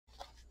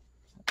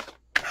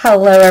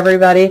Hello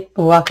everybody,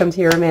 welcome to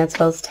your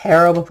Romancefull's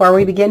Tarot. Before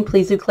we begin,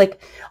 please do click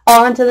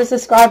onto the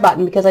subscribe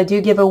button because I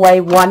do give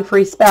away one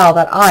free spell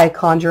that I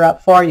conjure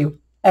up for you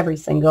every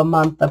single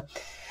month.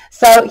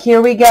 So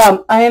here we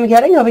go. I am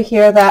getting over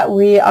here that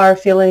we are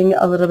feeling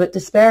a little bit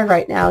despaired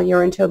right now.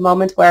 You're into a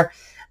moment where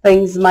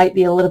things might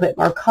be a little bit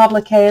more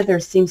complicated. There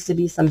seems to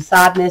be some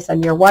sadness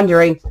and you're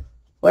wondering,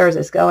 where is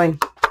this going?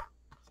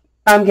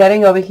 I'm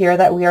getting over here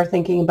that we are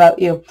thinking about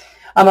you.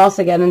 I'm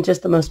also getting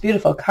just the most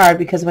beautiful card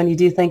because when you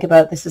do think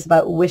about it, this is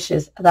about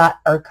wishes that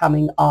are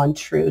coming on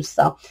true.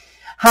 So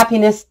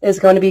happiness is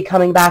going to be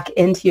coming back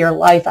into your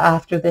life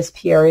after this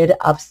period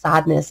of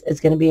sadness. It's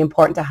going to be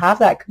important to have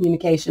that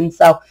communication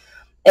so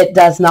it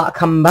does not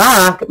come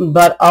back.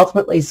 But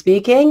ultimately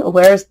speaking,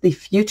 where's the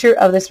future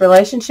of this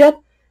relationship?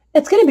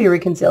 It's going to be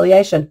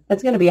reconciliation.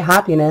 It's going to be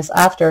happiness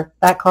after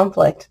that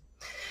conflict.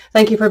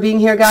 Thank you for being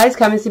here, guys.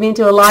 Come and see me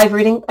into a live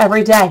reading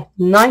every day,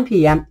 9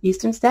 p.m.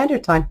 Eastern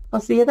Standard Time.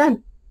 I'll see you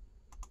then.